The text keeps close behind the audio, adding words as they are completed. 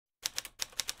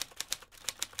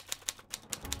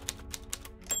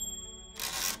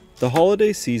The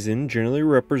holiday season generally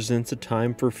represents a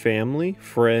time for family,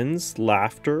 friends,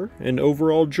 laughter, and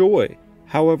overall joy.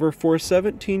 However, for a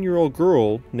 17-year-old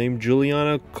girl named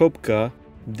Juliana Koepcke,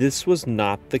 this was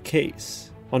not the case.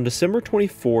 On December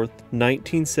 24,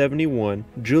 1971,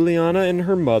 Juliana and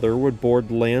her mother would board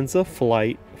LANSA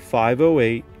Flight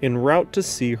 508 en route to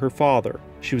see her father.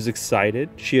 She was excited.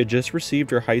 She had just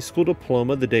received her high school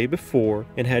diploma the day before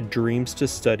and had dreams to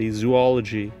study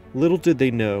zoology. Little did they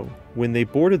know, when they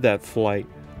boarded that flight,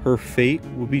 her fate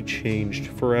would be changed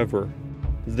forever.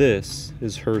 This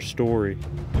is her story.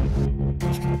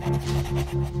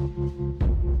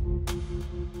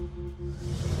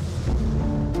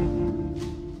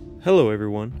 Hello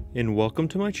everyone, and welcome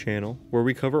to my channel where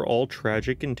we cover all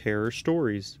tragic and terror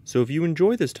stories. So if you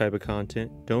enjoy this type of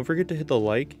content, don't forget to hit the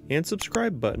like and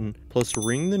subscribe button, plus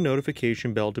ring the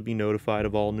notification bell to be notified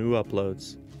of all new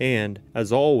uploads. And,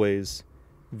 as always,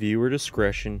 viewer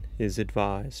discretion is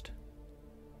advised.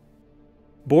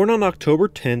 Born on October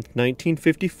 10,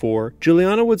 1954,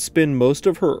 Juliana would spend most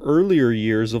of her earlier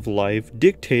years of life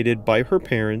dictated by her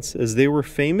parents as they were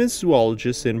famous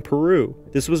zoologists in Peru.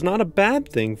 This was not a bad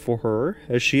thing for her,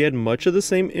 as she had much of the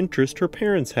same interest her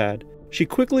parents had. She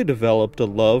quickly developed a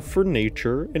love for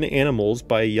nature and animals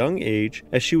by a young age,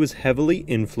 as she was heavily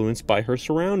influenced by her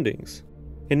surroundings.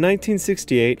 In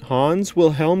 1968, Hans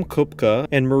Wilhelm Koepcke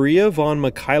and Maria von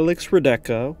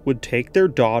Michaelis-Radecka would take their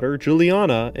daughter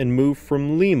Juliana and move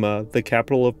from Lima, the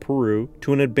capital of Peru,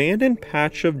 to an abandoned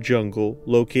patch of jungle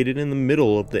located in the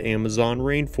middle of the Amazon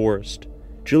rainforest.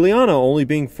 Juliana, only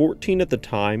being 14 at the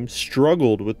time,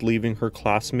 struggled with leaving her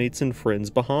classmates and friends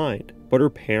behind, but her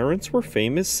parents were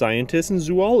famous scientists and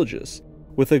zoologists,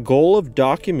 with a goal of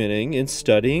documenting and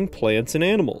studying plants and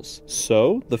animals.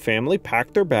 So, the family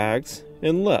packed their bags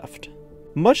and left.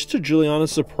 Much to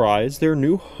Juliana's surprise, their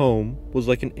new home was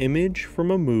like an image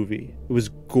from a movie. It was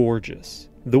gorgeous.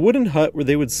 The wooden hut where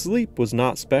they would sleep was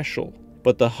not special,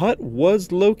 but the hut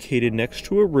was located next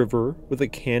to a river with a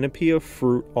canopy of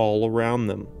fruit all around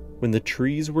them. When the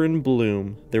trees were in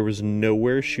bloom, there was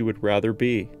nowhere she would rather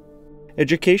be.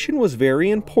 Education was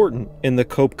very important in the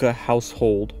Koepcke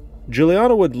household.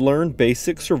 Juliana would learn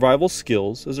basic survival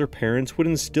skills as her parents would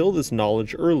instill this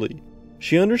knowledge early.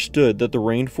 She understood that the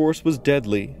rainforest was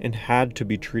deadly and had to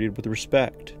be treated with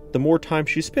respect. The more time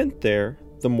she spent there,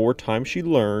 the more time she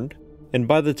learned, and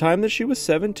by the time that she was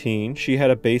 17, she had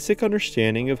a basic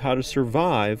understanding of how to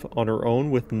survive on her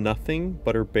own with nothing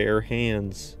but her bare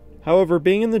hands. However,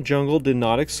 being in the jungle did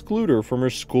not exclude her from her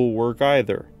schoolwork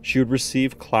either. She would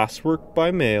receive classwork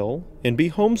by mail and be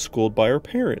homeschooled by her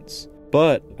parents.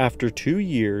 But after 2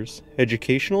 years,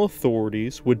 educational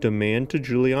authorities would demand to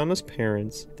Juliana's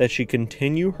parents that she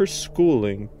continue her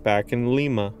schooling back in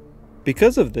Lima.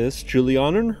 Because of this,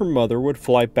 Juliana and her mother would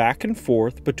fly back and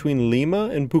forth between Lima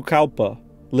and Pucallpa,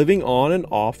 living on and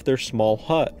off their small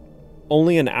hut.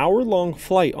 Only an hour-long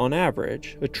flight on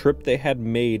average, a trip they had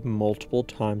made multiple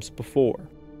times before.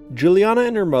 Juliana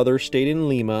and her mother stayed in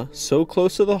Lima so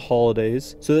close to the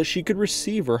holidays so that she could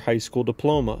receive her high school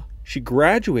diploma. She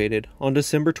graduated on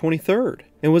December 23rd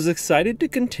and was excited to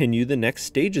continue the next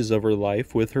stages of her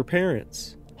life with her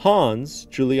parents. Hans,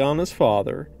 Juliana's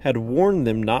father, had warned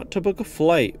them not to book a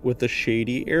flight with a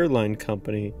shady airline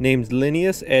company named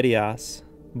Líneas Aéreas,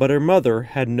 but her mother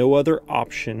had no other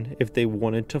option if they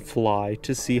wanted to fly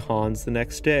to see Hans the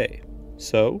next day.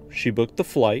 So she booked the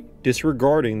flight,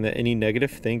 disregarding that any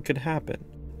negative thing could happen.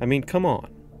 I mean, come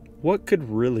on, what could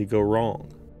really go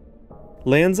wrong?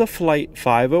 LANSA Flight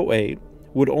 508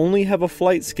 would only have a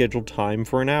flight scheduled time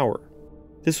for an hour.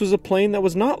 This was a plane that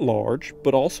was not large,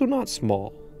 but also not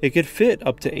small. It could fit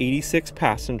up to 86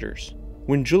 passengers.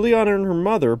 When Juliana and her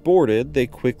mother boarded, they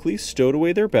quickly stowed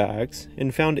away their bags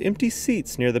and found empty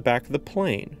seats near the back of the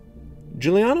plane.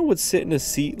 Juliana would sit in a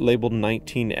seat labeled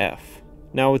 19F.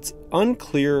 Now, it's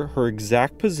unclear her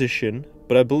exact position,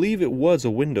 but I believe it was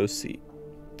a window seat.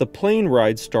 The plane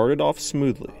ride started off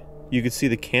smoothly. You could see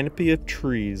the canopy of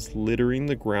trees littering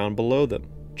the ground below them.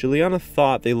 Juliana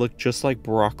thought they looked just like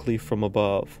broccoli from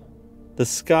above. The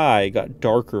sky got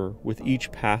darker with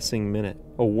each passing minute,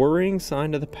 a worrying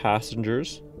sign to the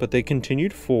passengers, but they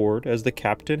continued forward as the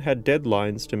captain had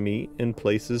deadlines to meet and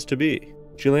places to be.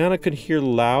 Juliana could hear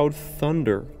loud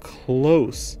thunder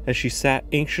close as she sat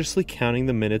anxiously counting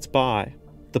the minutes by.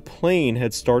 The plane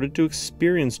had started to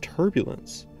experience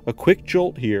turbulence. A quick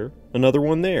jolt here, another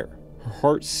one there. Her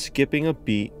heart skipping a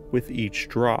beat with each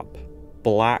drop.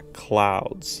 Black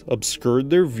clouds obscured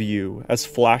their view as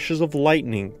flashes of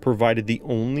lightning provided the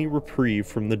only reprieve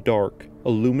from the dark,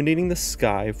 illuminating the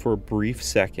sky for a brief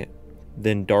second,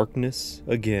 then darkness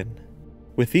again.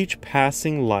 With each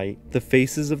passing light, the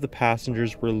faces of the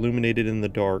passengers were illuminated in the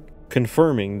dark,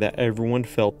 confirming that everyone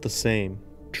felt the same.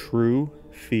 True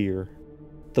fear.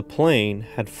 The plane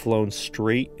had flown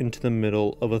straight into the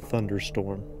middle of a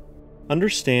thunderstorm.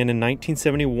 Understand, in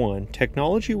 1971,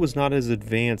 technology was not as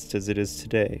advanced as it is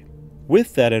today.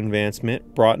 With that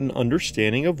advancement brought an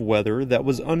understanding of weather that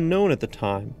was unknown at the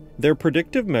time. Their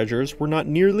predictive measures were not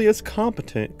nearly as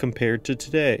competent compared to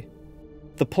today.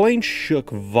 The plane shook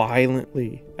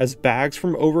violently as bags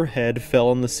from overhead fell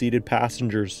on the seated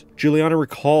passengers. Juliana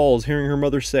recalls hearing her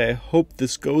mother say, "I hope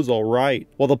this goes all right,"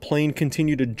 while the plane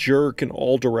continued to jerk in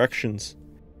all directions.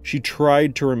 She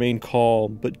tried to remain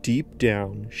calm, but deep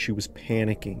down, she was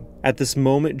panicking. At this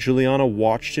moment, Juliana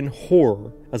watched in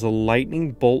horror as a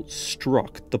lightning bolt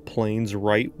struck the plane's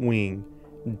right wing,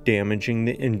 damaging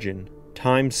the engine.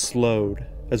 Time slowed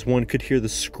as one could hear the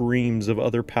screams of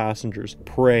other passengers,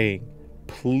 praying,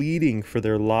 pleading for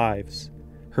their lives.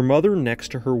 Her mother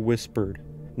next to her whispered,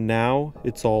 "Now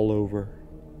it's all over."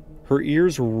 Her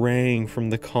ears rang from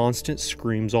the constant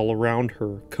screams all around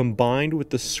her, combined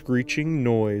with the screeching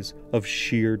noise of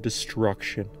sheer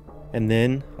destruction. And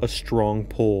then a strong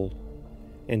pull,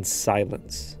 and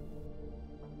silence.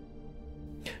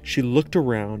 She looked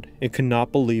around and could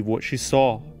not believe what she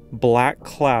saw. Black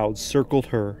clouds circled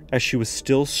her as she was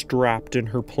still strapped in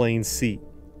her plane seat.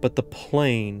 But the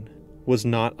plane was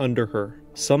not under her.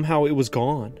 Somehow it was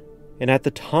gone. And at the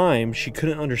time, she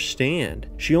couldn't understand.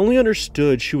 She only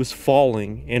understood she was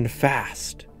falling, and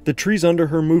fast. The trees under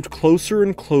her moved closer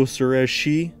and closer as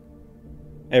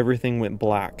everything went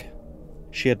black.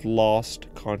 She had lost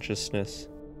consciousness.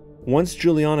 Once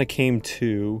Juliana came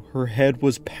to, her head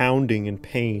was pounding in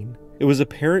pain. It was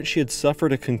apparent she had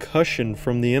suffered a concussion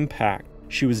from the impact.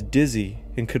 She was dizzy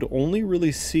and could only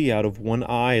really see out of one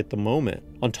eye at the moment.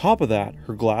 On top of that,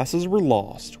 her glasses were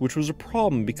lost, which was a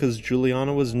problem because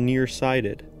Juliana was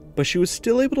nearsighted. But she was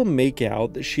still able to make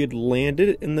out that she had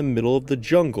landed in the middle of the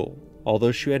jungle,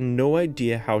 although she had no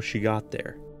idea how she got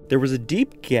there. There was a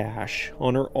deep gash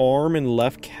on her arm and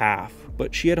left calf,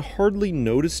 but she had hardly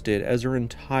noticed it as her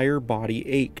entire body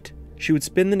ached. She would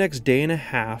spend the next day and a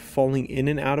half falling in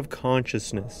and out of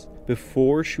consciousness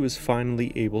before she was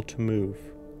finally able to move.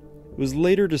 It was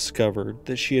later discovered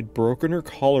that she had broken her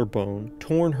collarbone,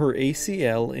 torn her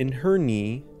ACL in her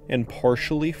knee, and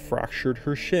partially fractured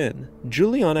her shin.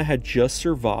 Juliana had just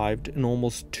survived an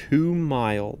almost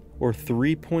 2-mile or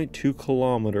 3.2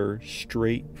 kilometer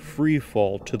straight free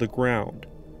fall to the ground.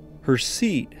 Her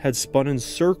seat had spun in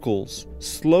circles,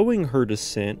 slowing her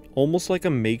descent almost like a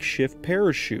makeshift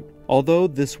parachute, although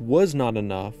this was not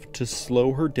enough to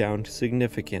slow her down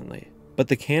significantly. But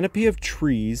the canopy of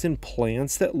trees and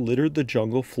plants that littered the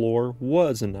jungle floor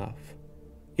was enough.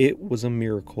 It was a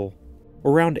miracle.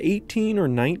 Around 18 or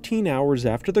 19 hours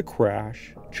after the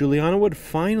crash, Juliana would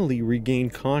finally regain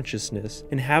consciousness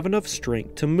and have enough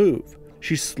strength to move.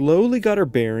 She slowly got her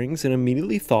bearings and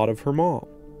immediately thought of her mom.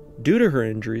 Due to her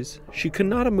injuries, she could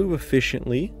not move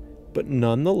efficiently, but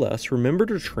nonetheless remembered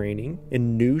her training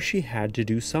and knew she had to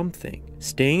do something.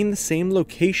 Staying in the same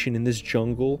location in this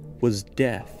jungle was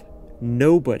death.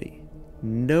 Nobody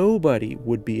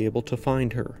would be able to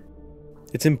find her.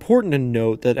 It's important to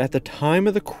note that at the time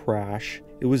of the crash,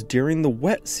 it was during the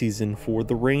wet season for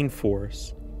the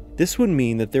rainforest. This would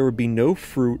mean that there would be no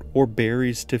fruit or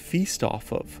berries to feast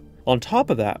off of. On top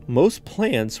of that, most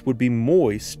plants would be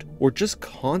moist or just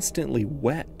constantly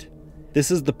wet.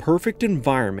 This is the perfect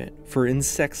environment for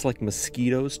insects like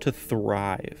mosquitoes to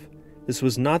thrive. This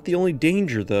was not the only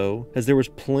danger though, as there was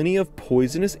plenty of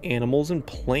poisonous animals and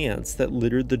plants that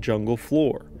littered the jungle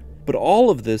floor. But all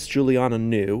of this Juliana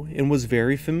knew and was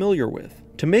very familiar with.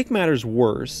 To make matters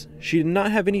worse, she did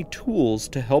not have any tools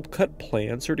to help cut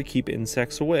plants or to keep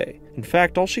insects away. In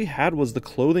fact, all she had was the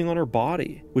clothing on her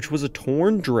body, which was a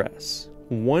torn dress,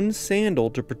 one sandal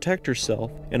to protect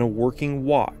herself, and a working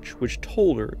watch, which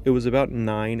told her it was about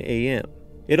 9 a.m.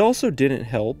 It also didn't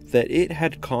help that it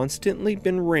had constantly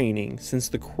been raining since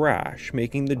the crash,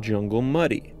 making the jungle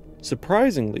muddy.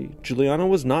 Surprisingly, Juliana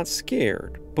was not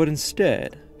scared, but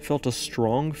instead felt a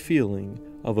strong feeling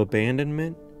of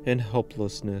abandonment and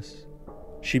helplessness.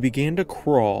 She began to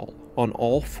crawl on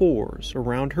all fours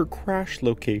around her crash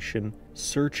location,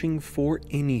 searching for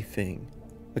anything.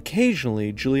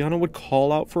 Occasionally, Juliana would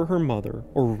call out for her mother,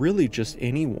 or really just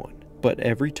anyone, but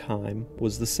every time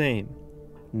was the same.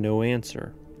 No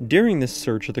answer. During this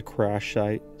search of the crash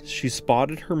site, she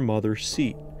spotted her mother's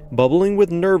seat. Bubbling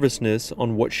with nervousness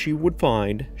on what she would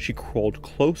find, she crawled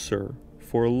closer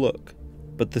for a look.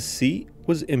 But the seat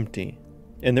was empty,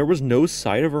 and there was no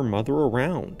sight of her mother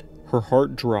around. Her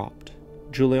heart dropped.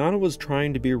 Juliana was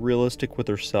trying to be realistic with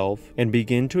herself and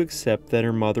begin to accept that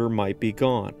her mother might be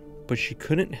gone, but she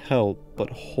couldn't help but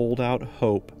hold out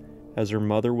hope as her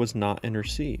mother was not in her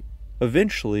seat.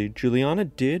 Eventually, Juliana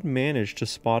did manage to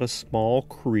spot a small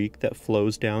creek that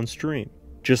flows downstream.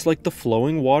 Just like the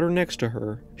flowing water next to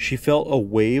her, she felt a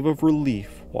wave of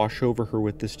relief wash over her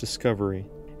with this discovery.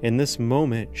 In this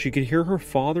moment, she could hear her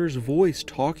father's voice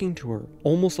talking to her,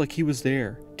 almost like he was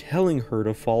there, telling her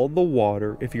to follow the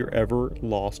water if you're ever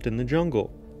lost in the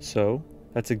jungle. So,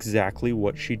 that's exactly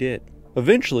what she did.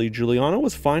 Eventually, Juliana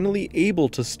was finally able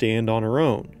to stand on her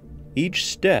own. Each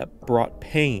step brought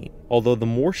pain, although the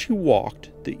more she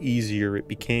walked, the easier it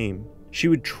became. She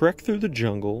would trek through the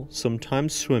jungle,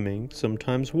 sometimes swimming,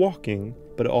 sometimes walking,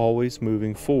 but always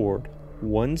moving forward,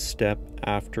 one step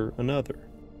after another.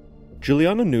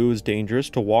 Juliana knew it was dangerous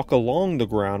to walk along the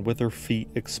ground with her feet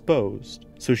exposed,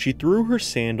 so she threw her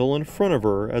sandal in front of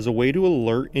her as a way to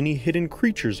alert any hidden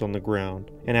creatures on the ground,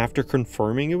 and after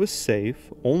confirming it was safe,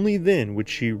 only then would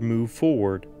she move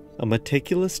forward. A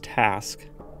meticulous task,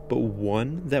 but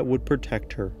one that would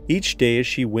protect her. Each day as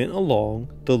she went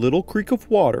along, the little creek of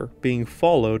water being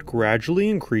followed gradually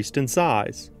increased in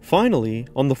size. Finally,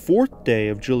 on the 4th day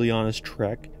of Juliana's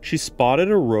trek, she spotted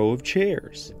a row of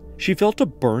chairs. She felt a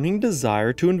burning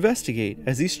desire to investigate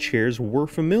as these chairs were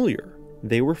familiar.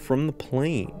 They were from the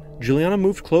plane. Juliana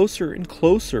moved closer and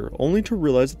closer, only to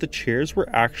realize that the chairs were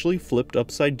actually flipped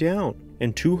upside down,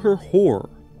 and to her horror,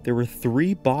 there were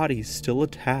 3 bodies still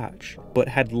attached, but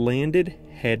had landed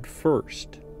head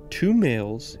first. 2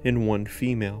 males and 1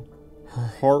 female. Her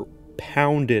heart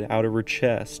pounded out of her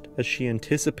chest as she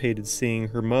anticipated seeing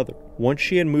her mother. Once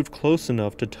she had moved close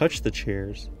enough to touch the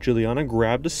chairs, Juliana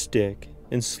grabbed a stick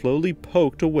and slowly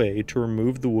poked away to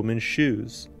remove the woman's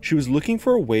shoes. She was looking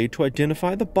for a way to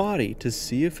identify the body to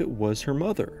see if it was her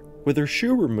mother. With her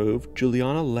shoe removed,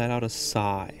 Juliana let out a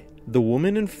sigh. The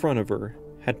woman in front of her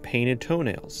had painted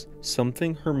toenails,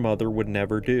 something her mother would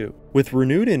never do. With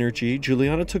renewed energy,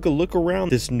 Juliana took a look around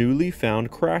this newly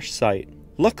found crash site.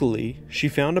 Luckily, she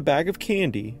found a bag of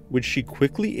candy, which she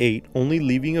quickly ate, only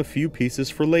leaving a few pieces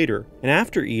for later. And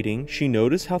after eating, she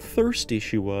noticed how thirsty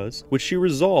she was, which she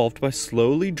resolved by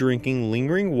slowly drinking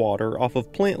lingering water off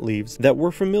of plant leaves that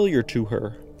were familiar to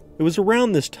her. It was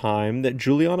around this time that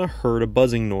Juliana heard a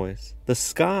buzzing noise. The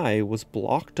sky was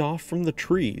blocked off from the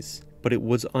trees, but it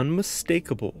was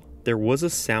unmistakable. There was a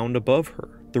sound above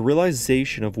her. The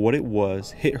realization of what it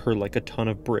was hit her like a ton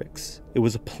of bricks. It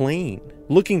was a plane,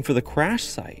 looking for the crash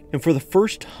site, and for the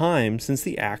first time since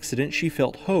the accident she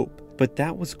felt hope. But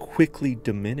that was quickly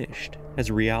diminished as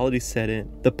reality set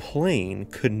in. The plane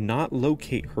could not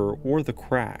locate her or the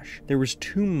crash. There was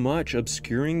too much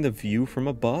obscuring the view from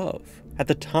above. At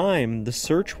the time, the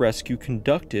search rescue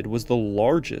conducted was the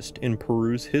largest in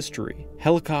Peru's history.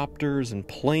 Helicopters and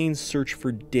planes searched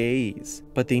for days,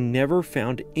 but they never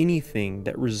found anything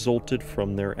that resulted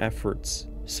from their efforts.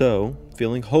 So,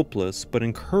 feeling hopeless but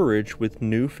encouraged with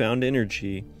newfound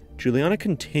energy, Juliana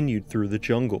continued through the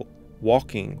jungle,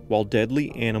 walking while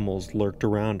deadly animals lurked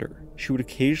around her. She would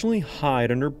occasionally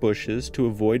hide under bushes to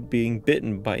avoid being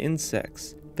bitten by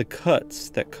insects. The cuts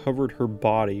that covered her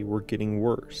body were getting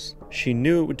worse. She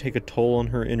knew it would take a toll on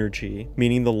her energy,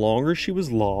 meaning the longer she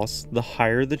was lost, the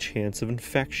higher the chance of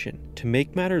infection. To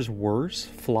make matters worse,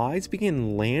 flies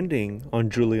began landing on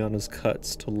Juliana's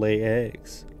cuts to lay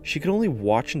eggs. She could only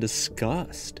watch in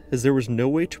disgust, as there was no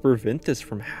way to prevent this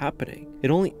from happening.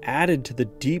 It only added to the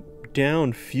deep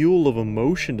down fuel of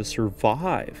emotion to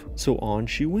survive. So on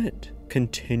she went,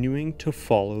 continuing to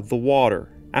follow the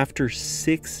water. After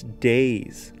 6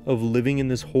 days of living in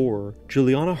this horror,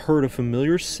 Juliana heard a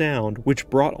familiar sound which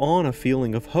brought on a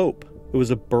feeling of hope. It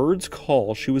was a bird's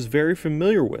call she was very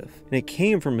familiar with, and it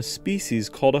came from a species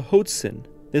called a hoatzin.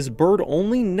 This bird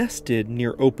only nested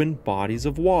near open bodies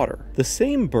of water. The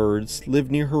same birds lived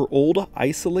near her old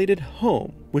isolated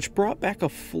home, which brought back a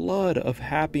flood of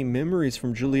happy memories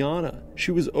from Juliana.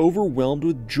 She was overwhelmed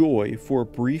with joy for a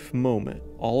brief moment,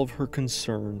 all of her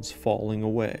concerns falling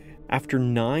away. After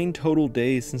 9 total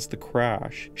days since the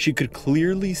crash, she could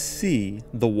clearly see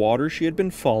the water she had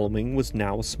been following was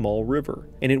now a small river,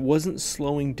 and it wasn't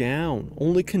slowing down,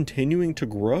 only continuing to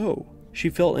grow. She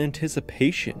felt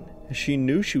anticipation, as she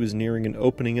knew she was nearing an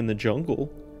opening in the jungle.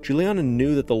 Juliana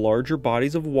knew that the larger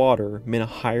bodies of water meant a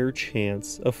higher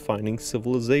chance of finding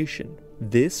civilization.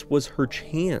 This was her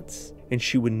chance, and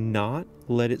she would not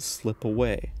let it slip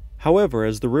away. However,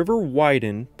 as the river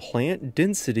widened, plant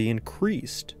density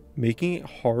increased, making it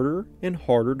harder and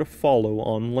harder to follow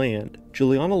on land.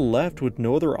 Juliana, left with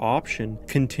no other option,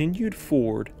 continued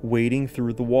forward, wading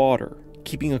through the water.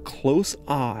 keeping a close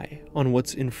eye on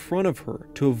what's in front of her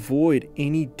to avoid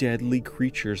any deadly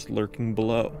creatures lurking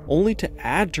below. Only to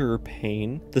add to her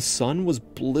pain, the sun was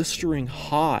blistering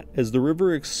hot as the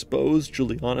river exposed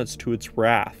Juliana to its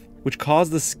wrath, which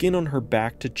caused the skin on her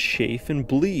back to chafe and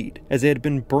bleed, as it had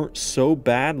been burnt so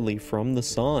badly from the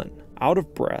sun. Out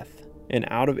of breath and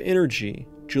out of energy,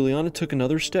 Juliana took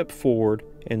another step forward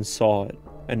and saw it,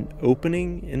 an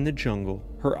opening in the jungle.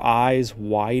 Her eyes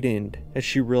widened as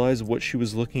she realized what she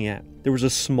was looking at. There was a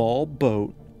small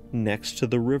boat next to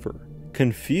the river.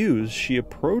 Confused, she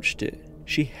approached it.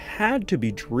 She had to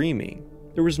be dreaming.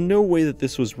 There was no way that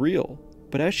this was real.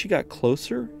 But as she got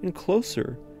closer and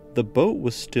closer, the boat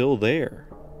was still there.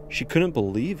 She couldn't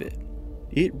believe it.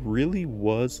 It really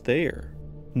was there.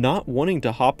 Not wanting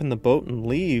to hop in the boat and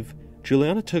leave,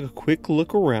 Juliana took a quick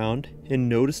look around and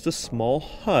noticed a small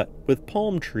hut with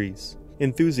palm trees.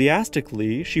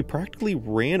 Enthusiastically, she practically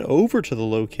ran over to the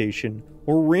location,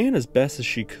 or ran as best as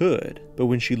she could. But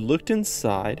when she looked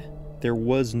inside, there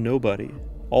was nobody.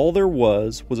 All there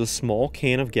was a small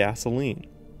can of gasoline.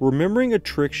 Remembering a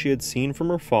trick she had seen from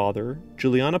her father,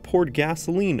 Juliana poured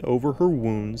gasoline over her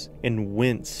wounds and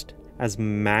winced as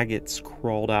maggots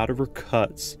crawled out of her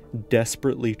cuts,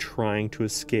 desperately trying to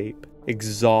escape.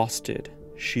 Exhausted,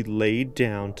 she laid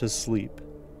down to sleep.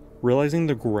 Realizing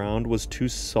the ground was too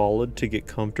solid to get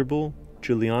comfortable,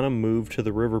 Juliana moved to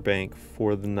the riverbank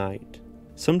for the night.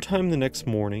 Sometime the next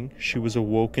morning, she was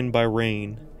awoken by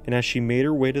rain, and as she made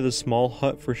her way to the small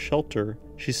hut for shelter,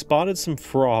 she spotted some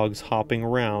frogs hopping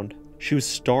around. She was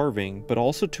starving, but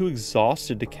also too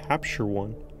exhausted to capture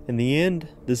one. In the end,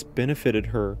 this benefited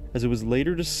her, as it was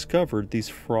later discovered these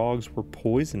frogs were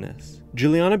poisonous.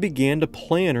 Juliana began to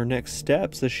plan her next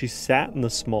steps as she sat in the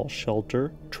small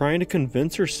shelter, trying to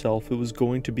convince herself it was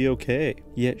going to be okay.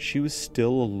 Yet she was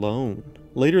still alone.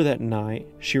 Later that night,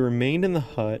 she remained in the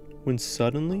hut when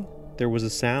suddenly there was a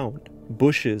sound.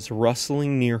 Bushes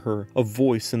rustling near her, a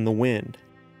voice in the wind.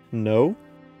 No,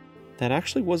 that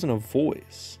actually wasn't a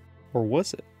voice. Or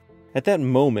was it? At that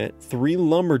moment, 3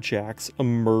 lumberjacks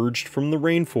emerged from the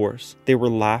rainforest. They were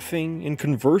laughing and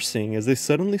conversing as they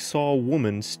suddenly saw a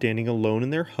woman standing alone in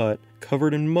their hut,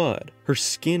 covered in mud. Her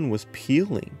skin was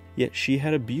peeling, yet she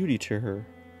had a beauty to her.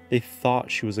 They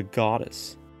thought she was a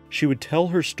goddess. She would tell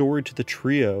her story to the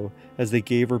trio as they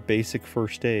gave her basic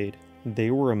first aid.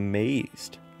 They were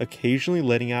amazed, occasionally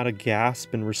letting out a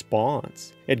gasp in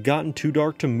response. It had gotten too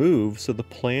dark to move, so the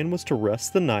plan was to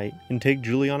rest the night and take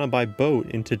Juliana by boat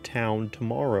into town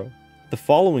tomorrow. The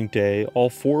following day,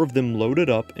 all 4 of them loaded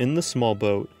up in the small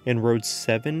boat and rode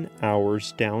 7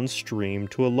 hours downstream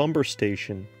to a lumber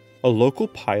station. A local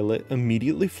pilot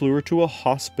immediately flew her to a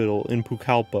hospital in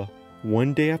Koepcke.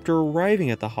 One day after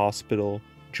arriving at the hospital,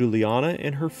 Juliana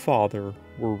and her father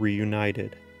were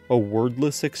reunited. A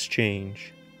wordless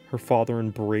exchange. Her father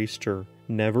embraced her,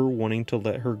 never wanting to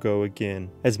let her go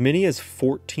again. As many as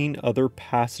 14 other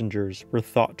passengers were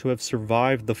thought to have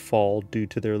survived the fall due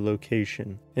to their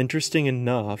location. Interesting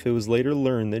enough, it was later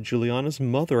learned that Juliana's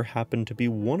mother happened to be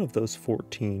one of those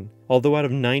 14. Although out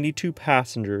of 92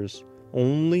 passengers,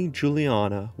 only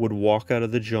Juliana would walk out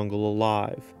of the jungle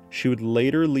alive. She would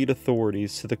later lead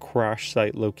authorities to the crash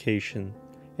site location,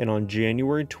 and on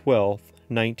January 12,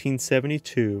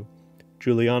 1972,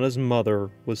 Juliana's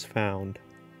mother was found.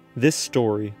 This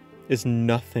story is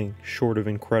nothing short of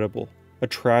incredible, a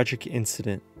tragic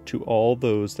incident to all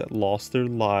those that lost their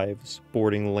lives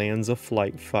boarding LANSA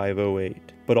Flight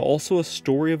 508, but also a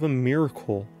story of a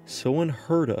miracle so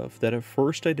unheard of that at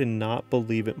first I did not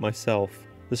believe it myself.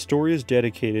 The story is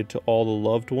dedicated to all the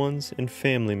loved ones and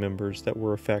family members that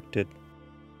were affected.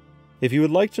 If you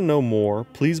would like to know more,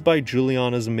 please buy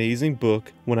Juliana's amazing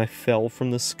book, When I Fell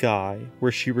from the Sky,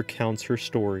 where she recounts her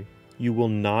story. You will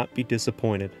not be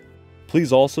disappointed.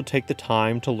 Please also take the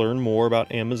time to learn more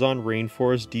about Amazon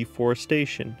rainforest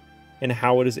deforestation and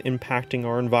how it is impacting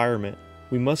our environment.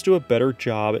 We must do a better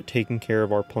job at taking care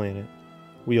of our planet.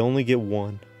 We only get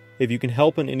one. If you can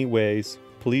help in any ways,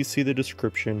 please see the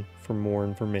description for more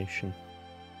information.